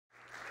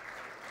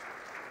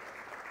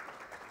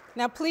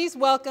Now please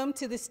welcome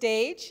to the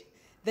stage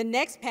the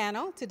next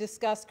panel to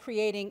discuss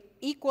creating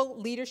equal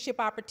leadership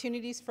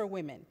opportunities for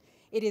women.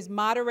 It is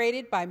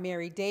moderated by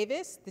Mary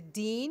Davis, the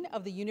Dean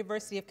of the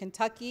University of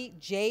Kentucky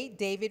J.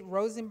 David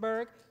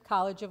Rosenberg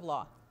College of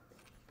Law.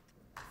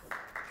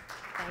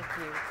 Thank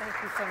you. Thank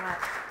you so much.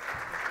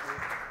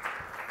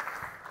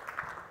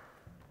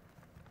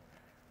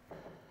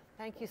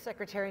 Thank you,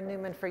 Secretary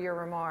Newman, for your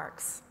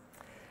remarks.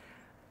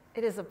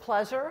 It is a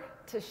pleasure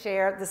to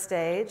share the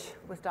stage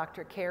with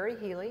Dr. Kerry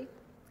Healey,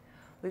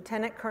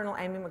 Lieutenant Colonel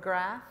Amy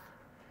McGrath,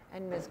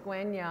 and Ms.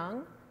 Gwen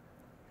Young,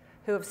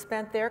 who have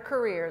spent their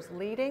careers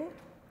leading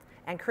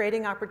and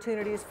creating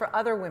opportunities for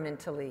other women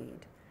to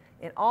lead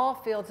in all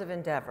fields of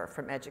endeavor,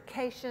 from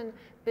education,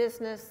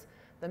 business,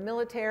 the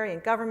military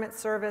and government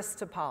service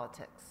to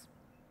politics.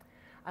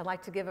 I'd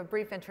like to give a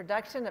brief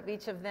introduction of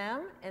each of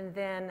them and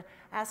then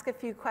ask a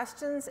few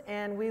questions,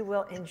 and we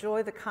will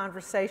enjoy the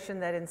conversation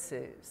that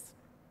ensues.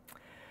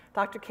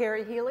 Dr.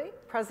 Kerry Healey,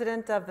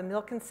 president of the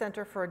Milken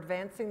Center for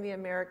Advancing the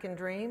American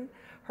Dream.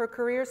 Her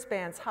career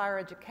spans higher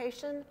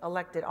education,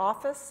 elected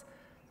office,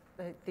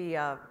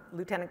 the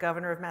Lieutenant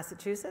Governor of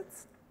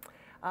Massachusetts,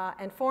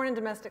 and foreign and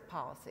domestic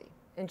policy.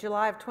 In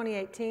July of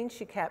 2018,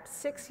 she capped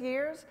 6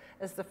 years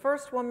as the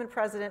first woman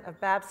president of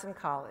Babson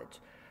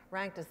College,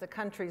 ranked as the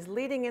country's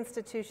leading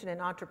institution in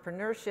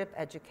entrepreneurship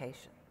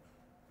education.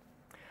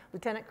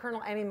 Lieutenant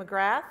Colonel Amy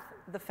McGrath,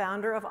 the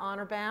founder of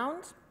Honor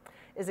Bound,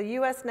 is a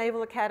U.S.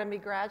 Naval Academy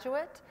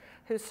graduate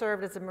who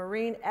served as a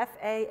Marine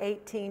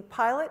FA-18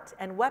 pilot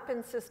and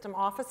weapons system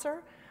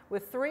officer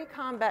with 3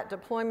 combat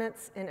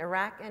deployments in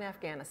Iraq and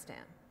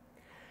Afghanistan.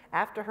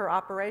 After her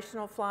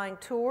operational flying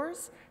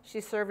tours,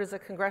 she served as a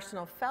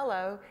congressional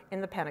fellow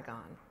in the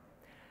Pentagon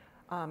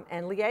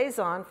and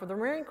liaison for the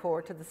Marine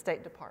Corps to the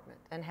State Department,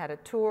 and had a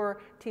tour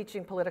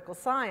teaching political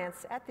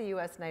science at the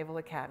U.S. Naval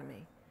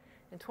Academy.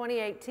 In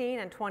 2018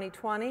 and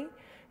 2020,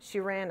 she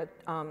ran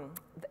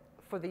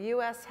for the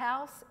U.S.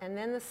 House and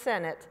then the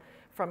Senate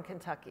from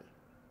Kentucky.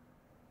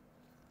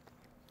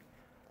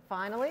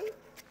 Finally,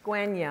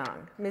 Gwen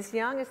Young. Ms.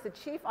 Young is the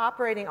Chief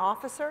Operating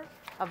Officer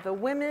of the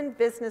Women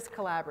Business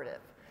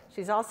Collaborative.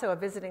 She's also a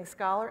visiting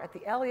scholar at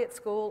the Elliott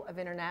School of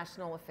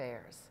International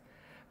Affairs.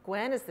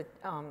 Gwen is the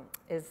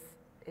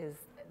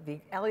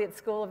Elliott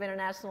School of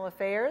International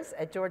Affairs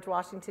at George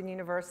Washington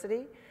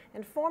University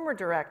and former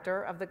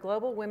director of the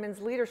Global Women's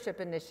Leadership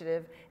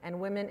Initiative and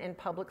Women in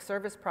Public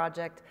Service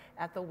Project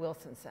at the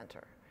Wilson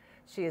Center.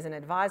 She is an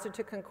advisor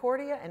to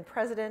Concordia and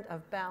president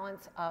of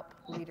Balance Up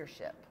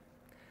Leadership.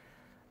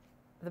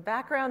 The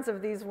backgrounds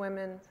of these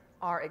women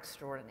are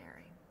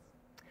extraordinary.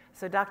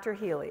 So Dr.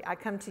 Healey, I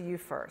come to you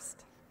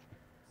first.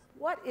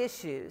 What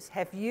issues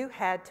have you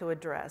had to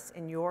address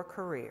in your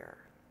career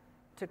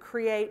to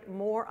create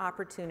more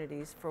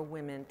opportunities for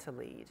women to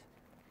lead?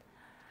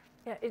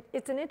 Yeah,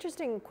 it's an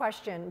interesting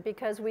question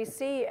because we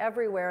see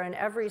everywhere in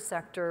every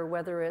sector,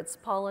 whether it's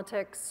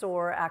politics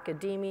or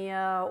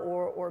academia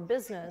or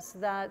business,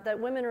 that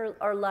women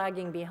are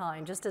lagging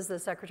behind, just as the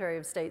Secretary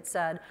of State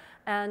said.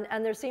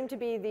 And there seem to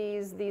be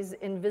these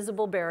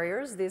invisible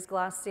barriers, these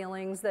glass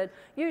ceilings that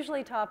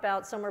usually top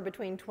out somewhere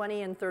between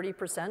 20 and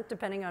 30%,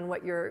 depending on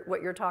what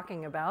you're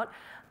talking about.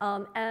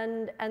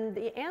 And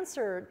the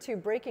answer to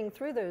breaking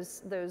through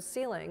those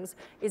ceilings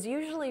is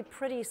usually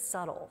pretty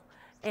subtle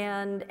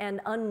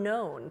and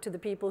unknown to the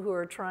people who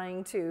are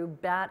trying to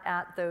bat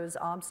at those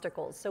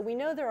obstacles. So we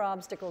know there are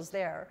obstacles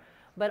there,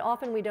 but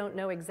often we don't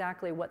know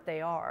exactly what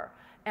they are.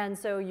 And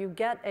so you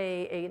get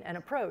an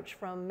approach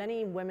from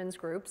many women's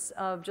groups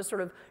of just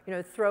sort of,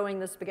 throwing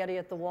the spaghetti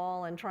at the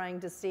wall and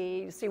trying to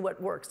see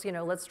what works.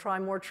 Let's try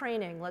more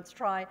training. Let's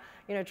try,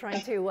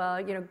 trying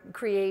to,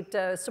 create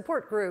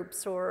support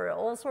groups or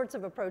all sorts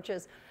of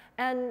approaches.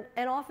 And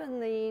often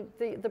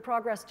the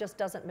progress just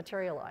doesn't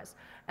materialize.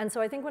 And so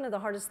I think one of the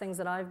hardest things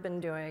that I've been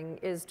doing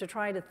is to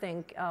try to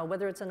think,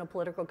 whether it's in a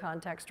political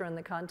context or in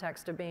the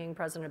context of being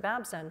president of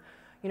Babson,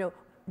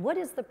 what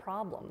is the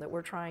problem that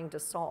we're trying to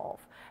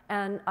solve?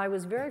 And I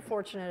was very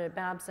fortunate at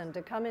Babson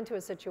to come into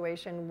a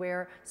situation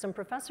where some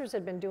professors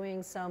had been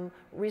doing some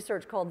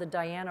research called the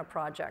Diana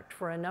Project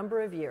for a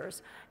number of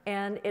years.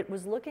 And it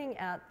was looking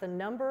at the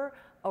number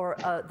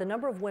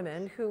of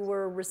women who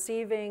were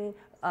receiving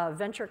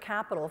venture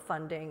capital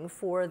funding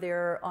for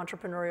their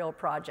entrepreneurial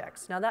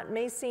projects. Now that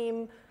may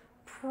seem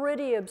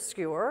pretty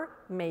obscure,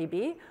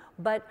 maybe,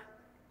 but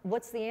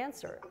what's the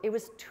answer? It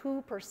was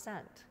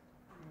 2%.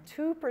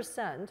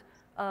 2%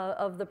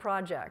 of the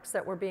projects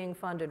that were being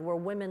funded were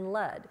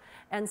women-led.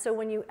 And so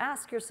when you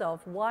ask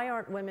yourself, why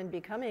aren't women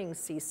becoming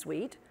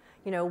C-suite?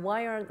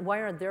 Why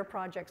aren't their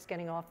projects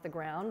getting off the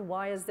ground?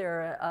 Why is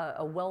there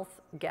a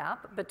wealth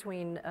gap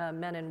between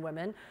men and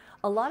women?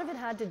 A lot of it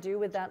had to do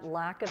with that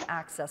lack of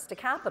access to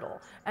capital.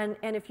 And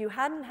if you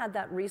hadn't had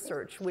that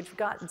research, which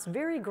it's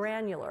very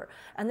granular,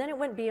 and then it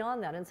went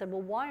beyond that and said,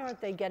 well, why aren't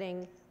they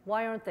getting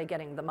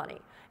the money?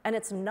 And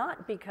it's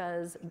not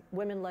because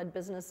women-led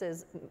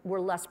businesses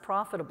were less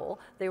profitable.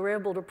 They were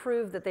able to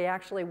prove that they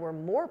actually were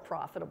more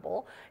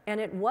profitable. And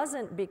it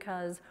wasn't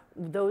because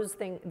those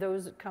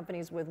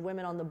companies with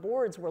women on the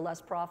boards were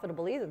less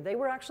profitable either. They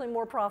were actually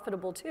more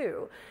profitable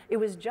too. It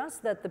was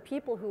just that the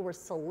people who were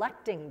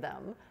selecting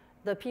them,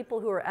 the people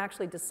who were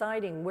actually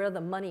deciding where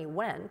the money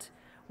went,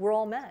 were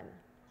all men.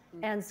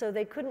 And so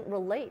they couldn't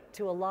relate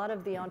to a lot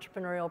of the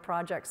entrepreneurial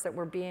projects that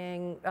were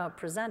being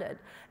presented.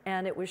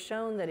 And it was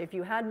shown that if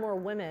you had more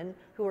women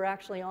who were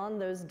actually on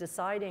those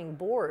deciding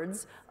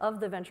boards of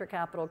the venture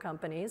capital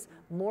companies,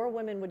 more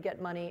women would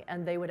get money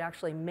and they would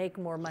actually make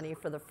more money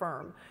for the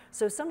firm.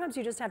 So sometimes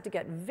you just have to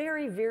get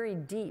very, very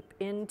deep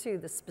into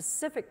the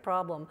specific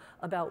problem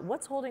about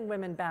what's holding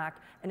women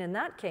back. And in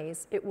that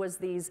case, it was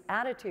these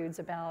attitudes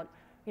about,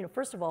 you know,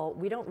 first of all,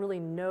 we don't really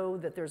know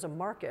that there's a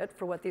market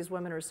for what these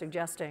women are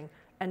suggesting.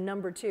 And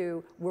number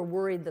two, we're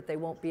worried that they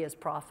won't be as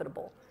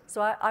profitable. So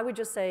I would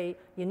just say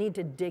you need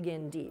to dig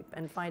in deep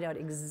and find out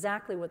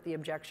exactly what the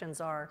objections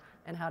are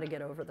and how to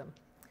get over them.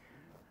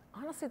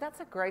 Honestly, that's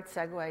a great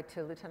segue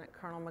to Lieutenant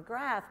Colonel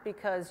McGrath,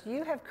 because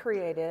you have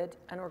created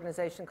an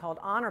organization called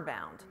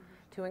HonorBound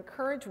to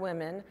encourage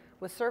women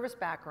with service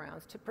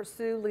backgrounds to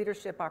pursue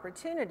leadership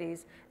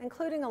opportunities,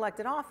 including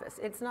elected office.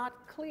 It's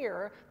not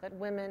clear that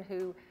women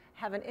who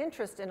have an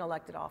interest in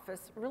elected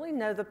office really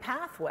know the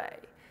pathway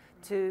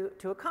to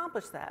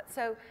accomplish that.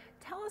 So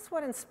tell us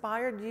what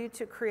inspired you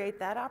to create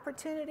that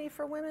opportunity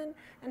for women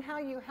and how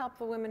you help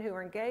the women who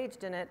are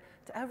engaged in it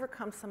to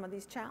overcome some of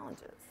these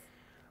challenges.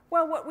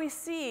 Well, what we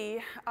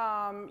see,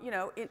 you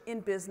know,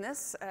 in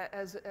business,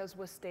 as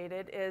was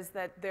stated, is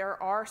that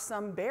there are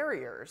some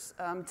barriers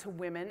to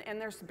women, and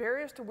there's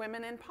barriers to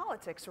women in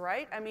politics,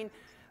 right? I mean,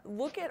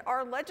 look at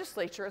our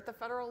legislature at the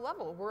federal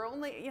level. We're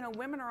only, you know,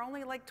 women are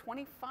only like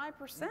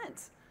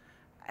 25%.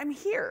 I'm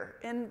here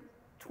in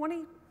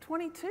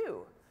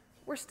 2022.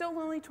 We're still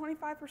only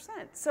 25%.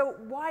 So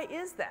why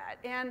is that?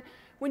 And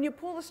when you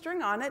pull the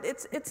string on it,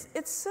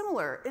 it's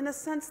similar in a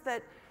sense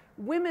that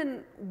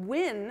women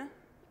win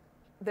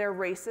their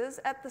races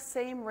at the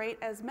same rate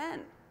as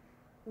men.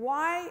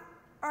 Why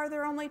are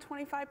there only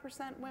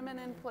 25% women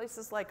in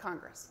places like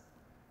Congress?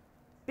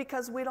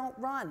 Because we don't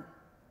run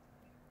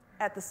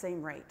at the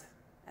same rate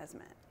as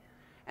men.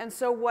 And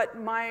so what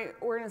my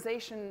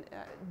organization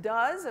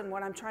does, and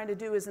what I'm trying to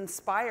do, is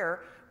inspire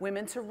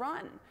women to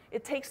run.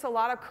 It takes a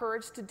lot of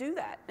courage to do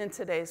that in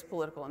today's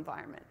political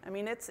environment. I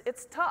mean,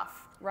 it's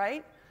tough,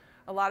 right?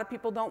 A lot of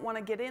people don't want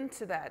to get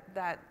into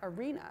that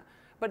arena.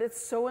 But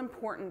it's so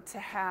important to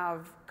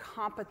have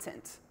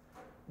competent,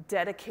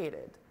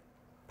 dedicated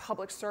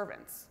public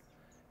servants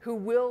who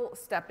will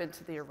step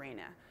into the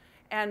arena.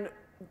 And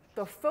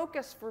the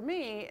focus for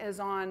me is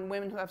on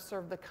women who have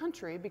served the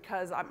country,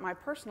 because my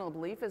personal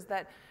belief is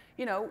that,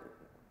 you know,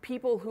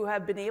 people who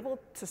have been able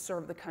to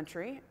serve the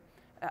country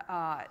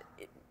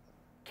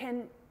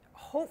can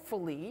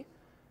hopefully,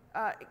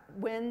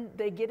 when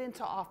they get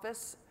into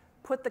office,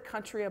 put the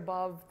country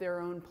above their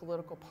own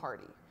political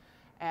party.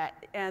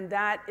 And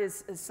that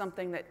is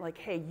something that, like,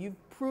 hey,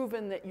 you've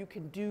proven that you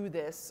can do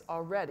this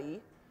already.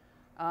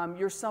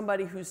 You're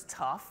somebody who's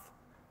tough.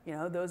 You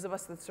know, those of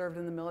us that served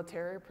in the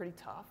military are pretty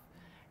tough.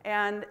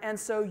 And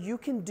so you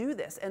can do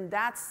this. And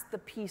that's the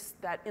piece,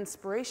 that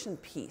inspiration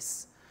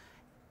piece.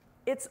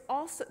 It's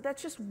also,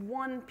 that's just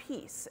one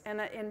piece.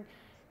 And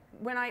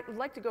when I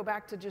like to go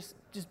back to just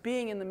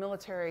being in the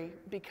military,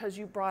 because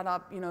you brought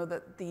up, you know,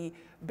 the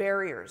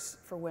barriers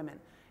for women.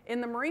 In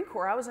the Marine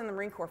Corps, I was in the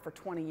Marine Corps for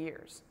 20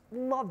 years.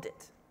 Loved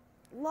it,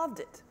 loved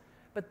it.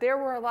 But there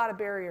were a lot of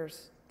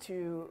barriers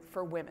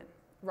for women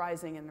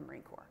rising in the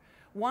Marine Corps.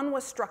 One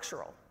was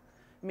structural,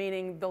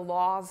 meaning the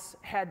laws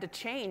had to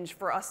change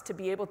for us to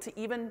be able to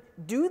even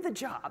do the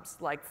jobs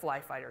like fly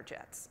fighter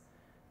jets.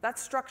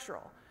 That's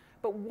structural.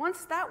 But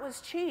once that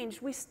was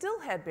changed, we still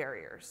had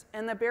barriers,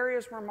 and the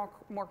barriers were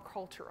more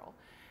cultural.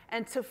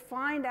 And to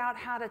find out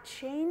how to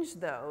change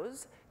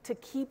those to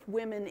keep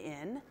women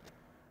in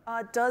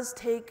does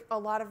take a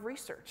lot of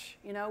research.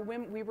 You know,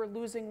 we were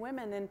losing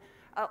women, and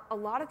a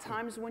lot of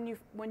times when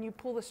you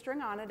pull the string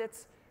on it,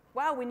 it's,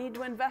 wow, we need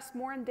to invest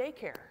more in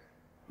daycare,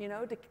 you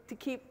know, to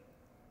keep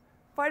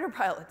fighter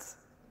pilots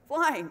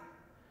flying.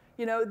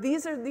 You know,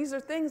 these are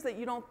things that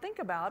you don't think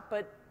about,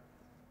 but,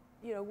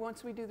 you know,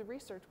 once we do the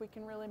research, we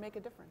can really make a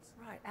difference.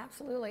 Right,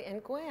 absolutely.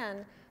 And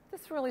Gwen,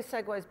 this really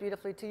segues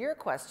beautifully to your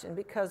question,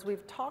 because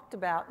we've talked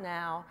about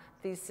now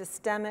these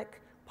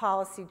systemic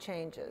policy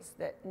changes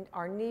that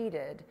are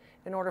needed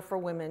in order for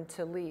women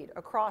to lead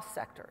across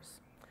sectors.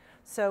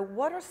 So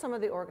what are some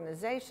of the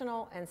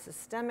organizational and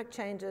systemic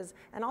changes,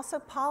 and also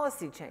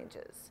policy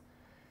changes,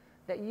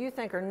 that you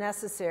think are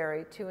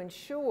necessary to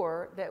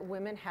ensure that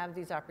women have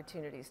these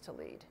opportunities to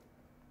lead?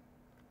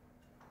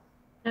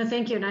 No,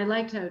 thank you. And I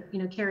liked how, you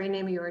know, Kerry and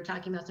Amy, you were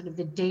talking about sort of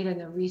the data and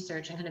the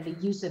research, and kind of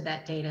the use of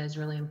that data is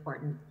really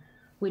important,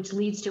 which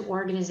leads to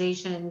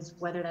organizations,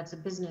 whether that's a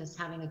business,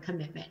 having a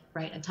commitment,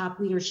 right? A top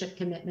leadership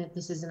commitment.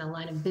 This is in a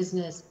line of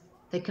business.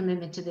 The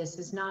commitment to this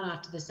is not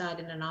off to the side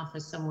in an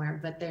office somewhere,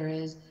 but there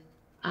is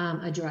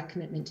a direct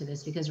commitment to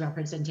this, because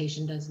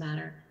representation does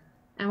matter.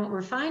 And what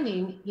we're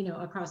finding, you know,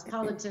 across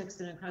politics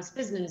and across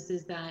business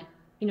is that,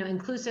 you know,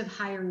 inclusive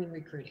hiring and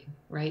recruiting,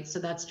 right? So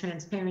that's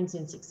transparency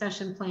and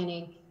succession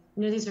planning.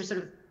 these are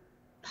sort of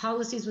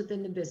policies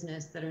within the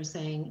business that are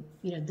saying,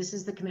 this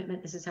is the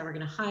commitment, this is how we're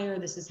going to hire,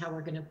 this is how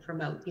we're going to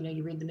promote.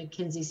 You read the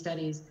McKinsey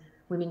studies,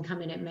 women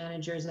come in at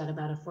managers at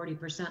about a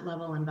 40%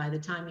 level, and by the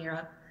time you're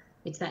up,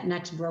 it's that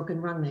next broken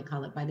rung, they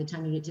call it. By the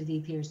time you get to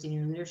VP or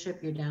senior leadership,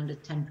 you're down to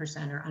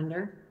 10% or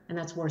under, and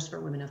that's worse for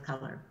women of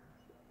color.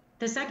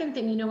 The second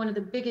thing, one of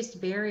the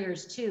biggest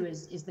barriers too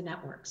is the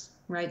networks,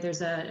 right?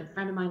 There's a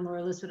friend of mine,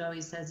 Laura Liswood,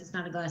 always says it's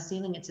not a glass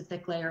ceiling, it's a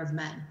thick layer of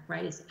men,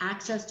 right? It's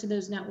access to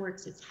those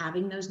networks, it's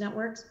having those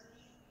networks.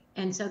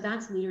 And so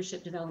that's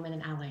leadership development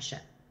and allyship,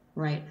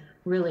 right?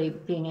 Really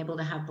being able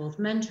to have both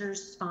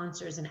mentors,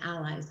 sponsors, and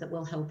allies that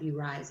will help you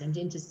rise. And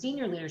into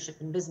senior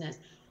leadership in business,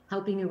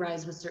 helping you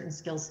rise with certain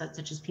skill sets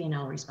such as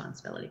P&L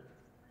responsibility.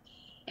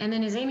 And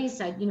then as Amy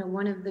said,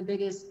 one of the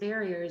biggest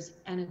barriers,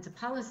 and it's a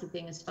policy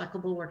thing, is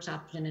flexible work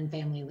option and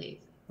family leave,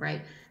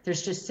 right?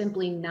 There's just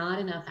simply not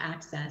enough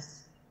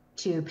access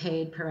to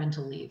paid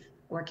parental leave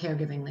or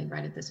caregiving leave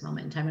right at this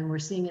moment in time. And we're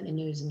seeing it in the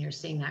news, and you're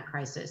seeing that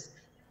crisis.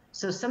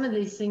 So some of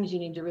these things you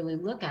need to really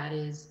look at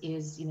is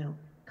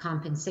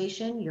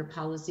compensation, your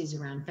policies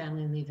around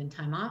family leave and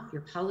time off,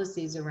 your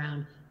policies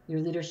around your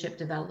leadership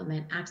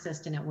development, access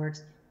to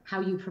networks, how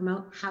you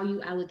promote, how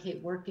you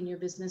allocate work in your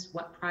business,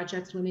 what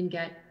projects women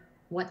get,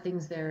 what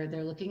things they're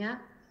looking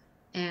at.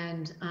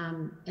 And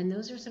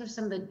those are sort of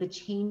some of the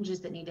changes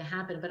that need to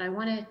happen. But I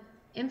want to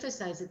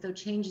emphasize that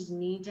those changes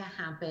need to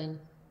happen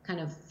kind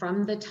of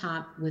from the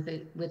top with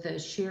a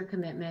sheer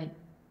commitment.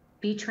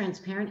 Be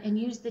transparent and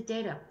use the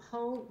data,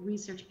 pull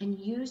research and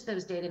use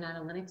those data and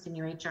analytics in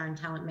your HR and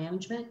talent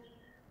management,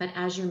 but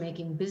as you're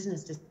making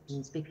business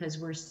decisions, because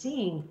we're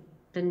seeing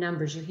the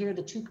numbers. You hear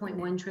the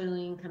 2.1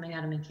 trillion coming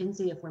out of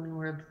McKinsey if women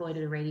were employed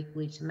at a rate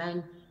equally to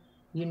men.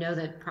 You know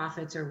that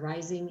profits are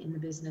rising in the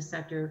business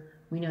sector.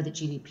 We know that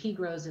GDP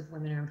grows if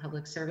women are in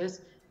public service.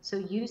 So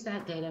use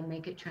that data,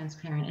 make it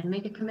transparent, and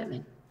make a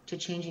commitment to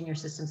changing your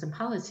systems and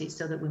policies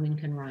so that women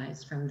can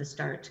rise from the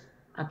start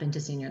up into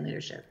senior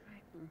leadership.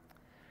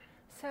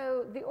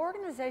 So the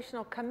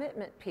organizational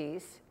commitment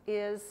piece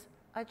is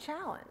a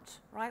challenge,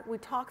 right? We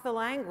talk the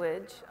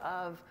language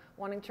of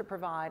wanting to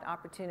provide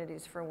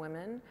opportunities for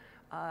women.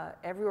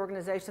 Every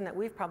organization that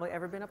we've probably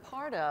ever been a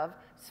part of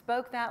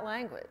spoke that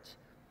language.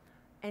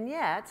 And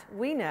yet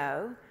we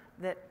know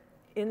that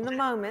in the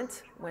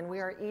moment when we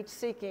are each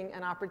seeking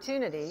an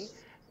opportunity,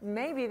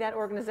 maybe that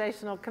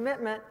organizational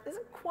commitment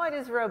isn't quite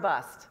as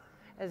robust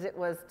as it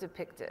was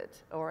depicted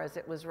or as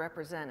it was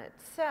represented.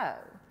 So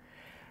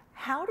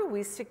how do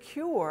we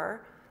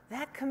secure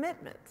that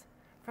commitment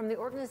from the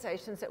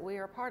organizations that we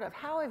are a part of?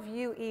 How have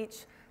you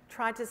each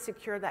tried to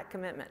secure that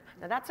commitment?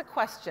 Now that's a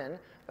question,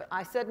 but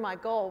I said my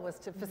goal was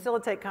to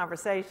facilitate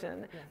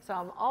conversation. Yes. So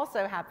I'm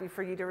also happy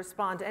for you to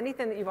respond to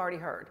anything that you've already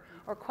heard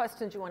or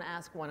questions you want to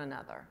ask one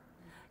another.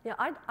 Yeah,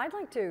 I'd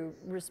like to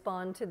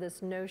respond to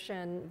this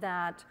notion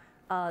that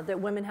that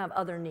women have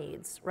other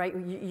needs, right?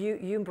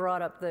 You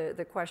brought up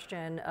the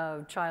question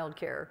of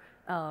childcare.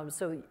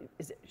 So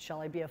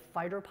shall I be a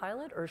fighter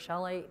pilot or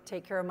shall I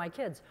take care of my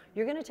kids?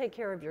 You're going to take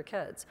care of your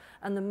kids.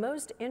 And the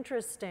most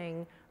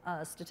interesting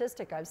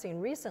statistic I've seen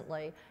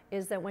recently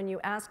is that when you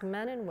ask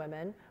men and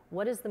women,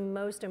 what is the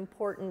most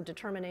important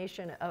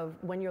determination of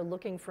when you're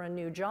looking for a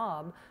new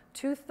job,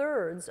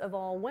 2/3 of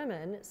all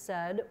women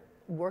said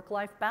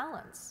work-life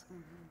balance.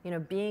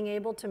 Mm-hmm. Being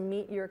able to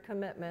meet your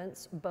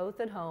commitments both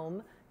at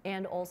home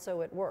and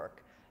also at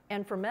work.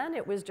 And for men,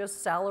 it was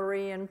just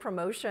salary and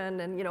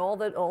promotion and all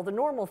the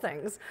normal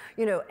things,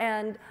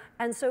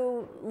 and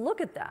so look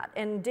at that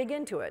and dig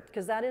into it,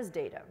 because that is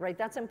data, right?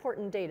 That's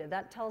important data.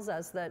 That tells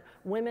us that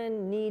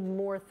women need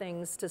more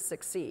things to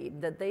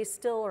succeed, that they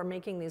still are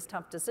making these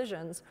tough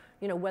decisions,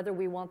 whether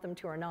we want them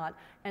to or not.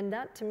 And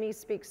that to me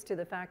speaks to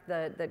the fact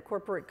that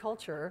corporate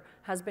culture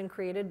has been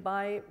created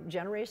by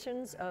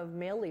generations of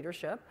male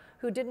leadership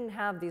who didn't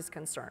have these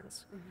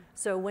concerns. Mm-hmm.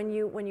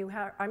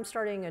 So I'm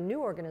starting a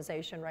new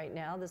organization right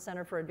now, the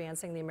Center for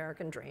Advancing the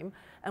American Dream,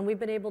 and we've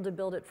been able to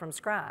build it from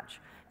scratch.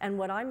 And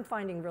what I'm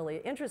finding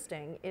really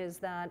interesting is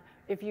that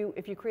if you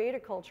create a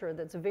culture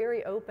that's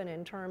very open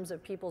in terms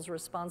of people's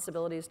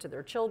responsibilities to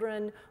their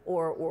children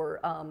or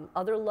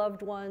other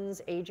loved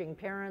ones, aging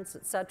parents,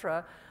 et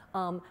cetera,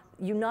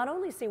 you not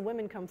only see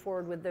women come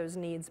forward with those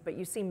needs, but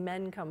you see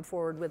men come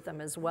forward with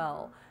them as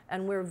well.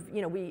 And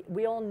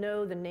we all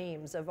know the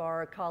names of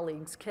our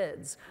colleagues'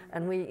 kids,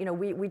 and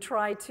we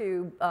try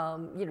to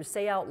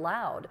say out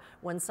loud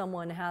when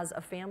someone has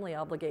a family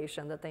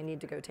obligation that they need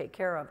to go take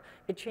care of.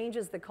 It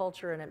changes the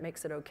culture and it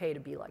makes it okay to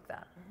be like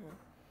that. Mm-hmm.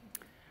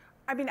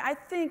 I mean, I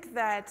think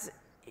that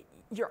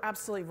you're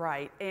absolutely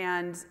right,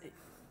 and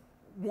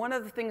one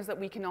of the things that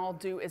we can all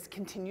do is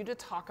continue to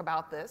talk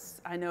about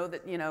this. I know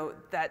that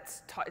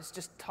it's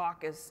just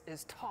talk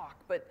is talk,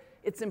 but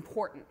it's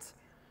important.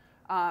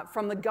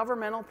 From the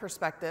governmental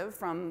perspective,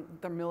 from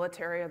the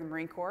military or the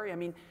Marine Corps, I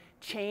mean,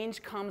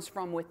 change comes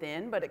from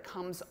within, but it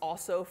comes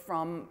also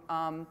from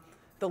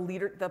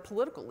the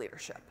political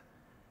leadership.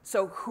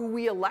 So who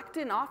we elect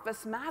in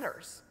office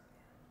matters.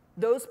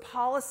 Those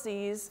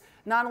policies,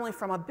 not only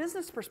from a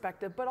business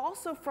perspective, but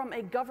also from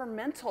a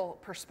governmental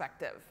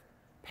perspective,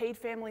 paid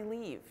family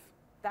leave,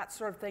 that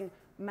sort of thing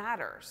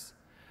matters.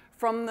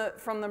 From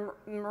the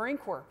Marine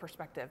Corps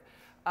perspective,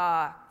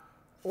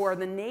 or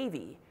the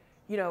Navy,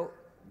 you know,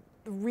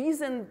 the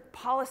reason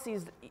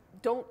policies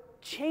don't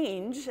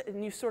change,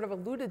 and you sort of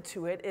alluded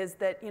to it, is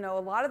that, you know, a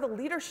lot of the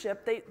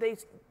leadership,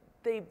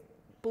 they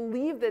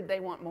believe that they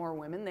want more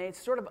women. They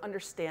sort of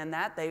understand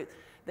that.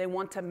 They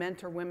want to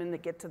mentor women to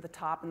get to the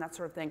top and that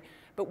sort of thing.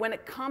 But when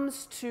it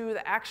comes to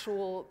the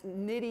actual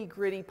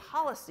nitty-gritty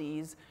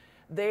policies,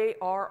 they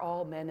are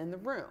all men in the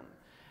room.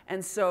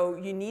 And so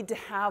you need to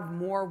have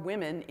more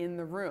women in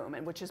the room,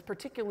 and which is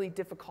particularly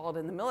difficult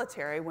in the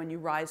military when you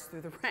rise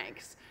through the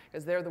ranks,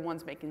 because they're the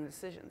ones making the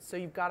decisions. So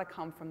you've got to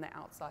come from the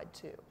outside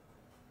too.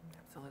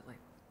 Absolutely.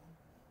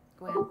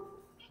 Gwen?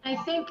 I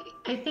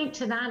think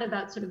to that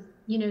about sort of,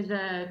 you know,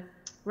 the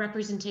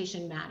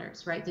representation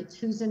matters, right? That's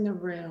who's in the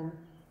room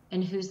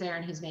and who's there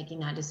and who's making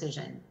that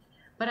decision.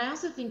 But I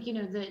also think, you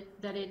know,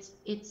 that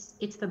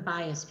it's the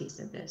bias piece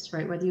of this,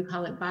 right? Whether you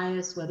call it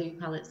bias, whether you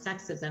call it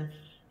sexism,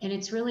 and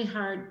it's really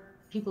hard.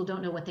 People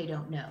don't know what they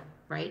don't know,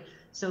 right?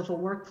 So if a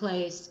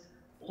workplace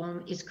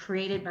is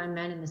created by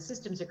men and the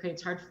systems are created,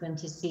 it's hard for them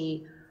to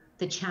see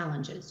the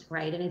challenges,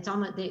 right? And it's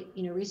almost,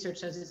 you know, research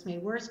shows it's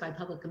made worse by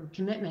public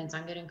commitments.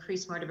 I'm going to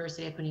increase more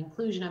diversity, equity,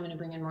 inclusion. I'm going to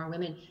bring in more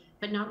women,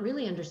 but not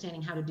really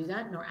understanding how to do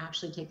that, nor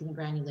actually taking the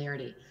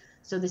granularity.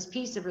 So this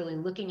piece of really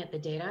looking at the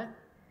data,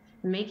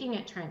 making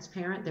it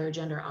transparent. There are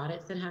gender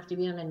audits that have to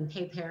be done, and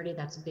pay parity,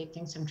 that's a big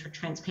thing. Some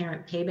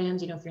transparent pay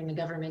bands. You know, if you're in the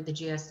government, the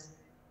GS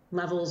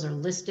levels are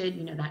listed.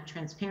 You know, that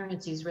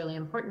transparency is really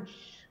important.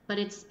 But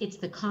it's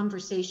the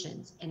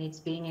conversations, and it's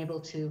being able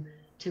to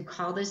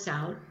call this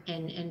out,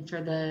 and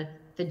for the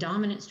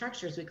dominant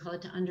structures, we call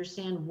it, to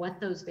understand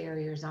what those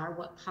barriers are,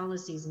 what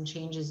policies and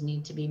changes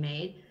need to be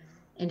made,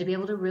 and to be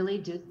able to really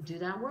do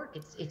that work.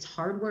 It's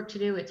hard work to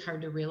do. It's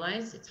hard to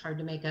realize. It's hard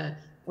to make a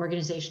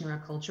organization or a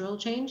cultural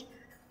change.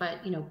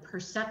 But, you know,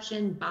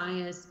 perception,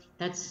 bias,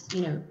 that's,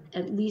 you know,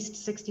 at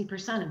least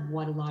 60% of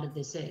what a lot of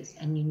this is.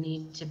 And you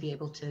need to be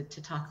able to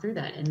talk through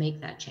that and make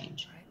that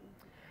change. Right.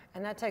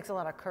 And that takes a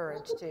lot of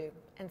courage too.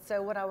 And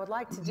so what I would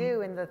like to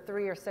do in the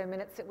 3 or so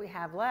minutes that we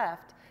have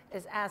left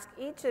is ask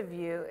each of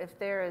you if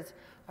there is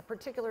a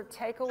particular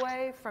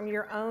takeaway from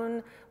your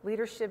own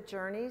leadership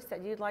journeys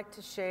that you'd like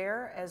to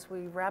share as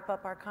we wrap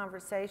up our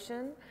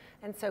conversation.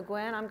 And so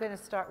Gwen, I'm going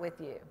to start with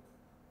you.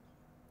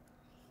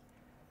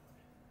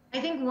 I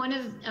think one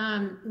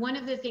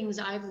of the things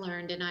I've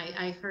learned, and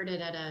I heard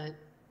it at a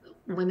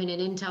Women in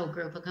Intel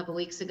group a couple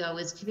weeks ago,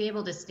 is to be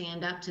able to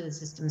stand up to the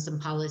systems and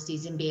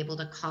policies and be able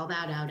to call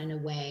that out in a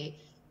way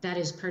that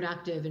is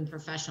productive and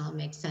professional and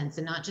makes sense,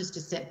 and not just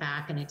to sit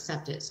back and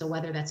accept it. So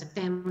whether that's a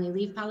family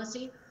leave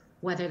policy,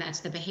 whether that's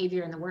the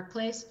behavior in the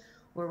workplace,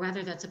 or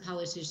whether that's a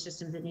policy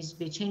system that needs to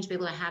be changed, be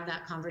able to have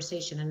that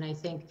conversation. And I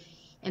think,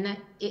 and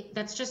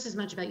that's just as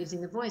much about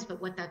using the voice,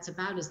 but what that's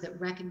about is that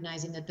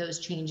recognizing that those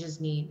changes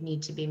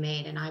need to be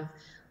made. And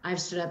I've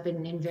stood up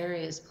in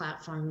various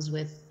platforms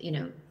with, you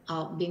know,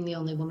 being the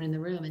only woman in the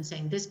room and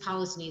saying this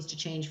policy needs to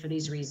change for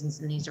these reasons,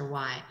 and these are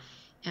why.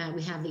 And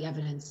we have the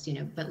evidence, you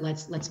know, but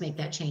let's make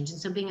that change. And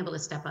so being able to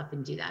step up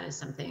and do that is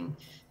something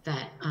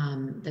that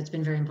that's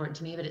been very important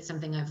to me. But it's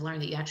something I've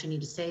learned, that you actually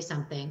need to say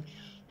something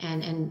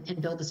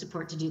and build the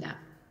support to do that.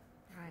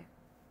 Right.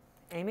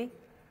 Amy?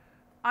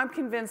 I'm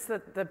convinced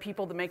that the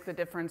people that make the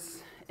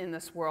difference in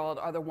this world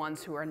are the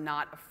ones who are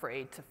not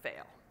afraid to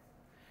fail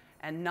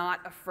and not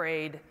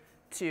afraid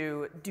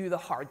to do the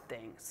hard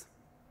things,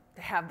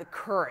 to have the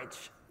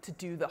courage to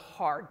do the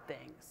hard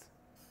things.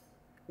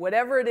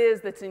 Whatever it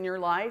is that's in your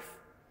life,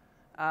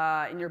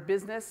 in your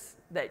business,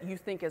 that you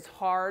think is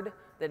hard,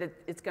 that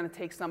it's going to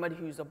take somebody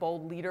who's a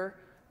bold leader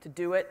to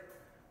do it,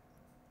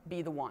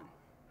 be the one.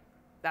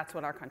 That's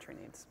what our country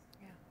needs.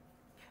 Yeah.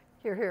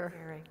 Hear, hear.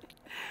 Kerry.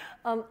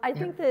 I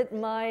think that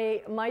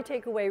my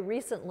takeaway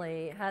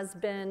recently has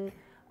been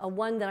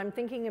one that I'm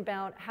thinking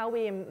about how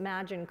we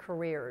imagine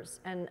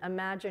careers and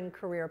imagine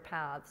career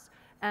paths.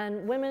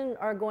 And women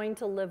are going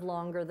to live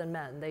longer than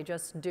men, they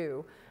just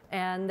do.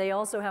 And they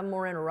also have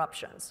more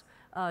interruptions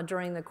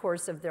during the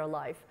course of their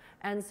life.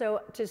 And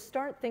so to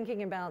start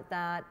thinking about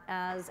that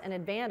as an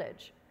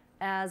advantage,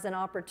 as an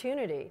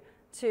opportunity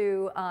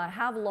to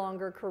have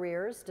longer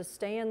careers, to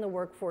stay in the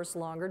workforce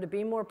longer, to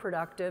be more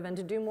productive, and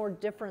to do more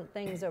different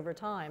things over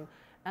time.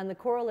 And the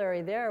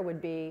corollary there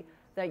would be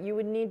that you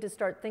would need to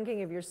start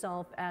thinking of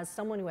yourself as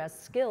someone who has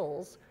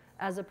skills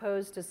as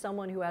opposed to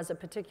someone who has a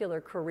particular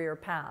career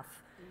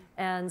path.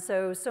 And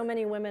so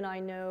many women I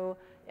know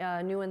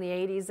knew in the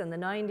 80s and the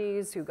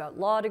 90s who got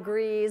law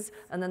degrees,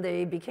 and then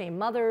they became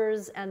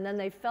mothers, and then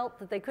they felt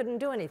that they couldn't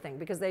do anything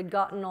because they'd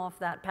gotten off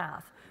that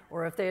path.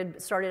 Or if they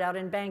had started out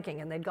in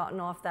banking and they'd gotten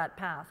off that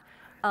path.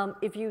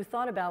 If you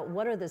thought about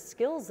what are the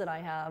skills that I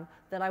have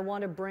that I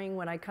want to bring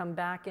when I come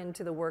back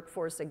into the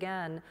workforce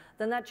again,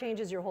 then that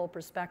changes your whole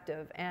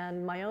perspective.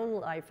 And my own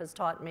life has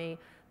taught me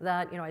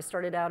that, I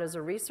started out as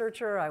a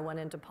researcher, I went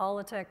into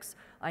politics,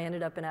 I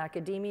ended up in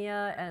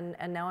academia,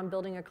 and now I'm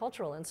building a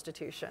cultural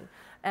institution.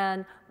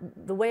 And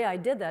the way I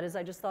did that is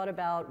I just thought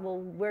about, well,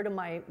 where do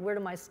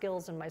my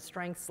skills and my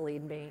strengths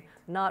lead me,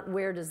 not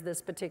where does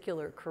this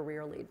particular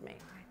career lead me.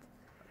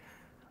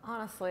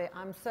 Honestly,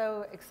 I'm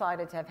so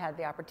excited to have had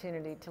the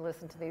opportunity to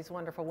listen to these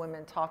wonderful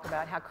women talk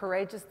about how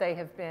courageous they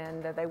have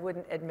been, that they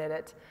wouldn't admit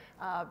it,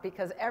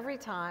 because every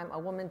time a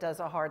woman does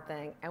a hard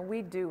thing, and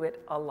we do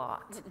it a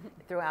lot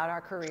throughout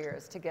our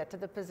careers to get to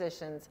the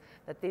positions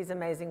that these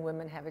amazing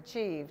women have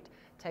achieved,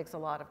 takes a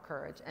lot of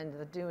courage and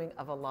the doing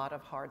of a lot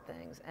of hard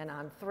things. And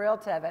I'm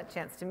thrilled to have a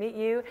chance to meet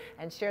you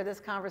and share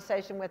this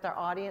conversation with our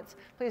audience.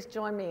 Please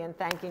join me in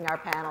thanking our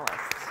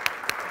panelists.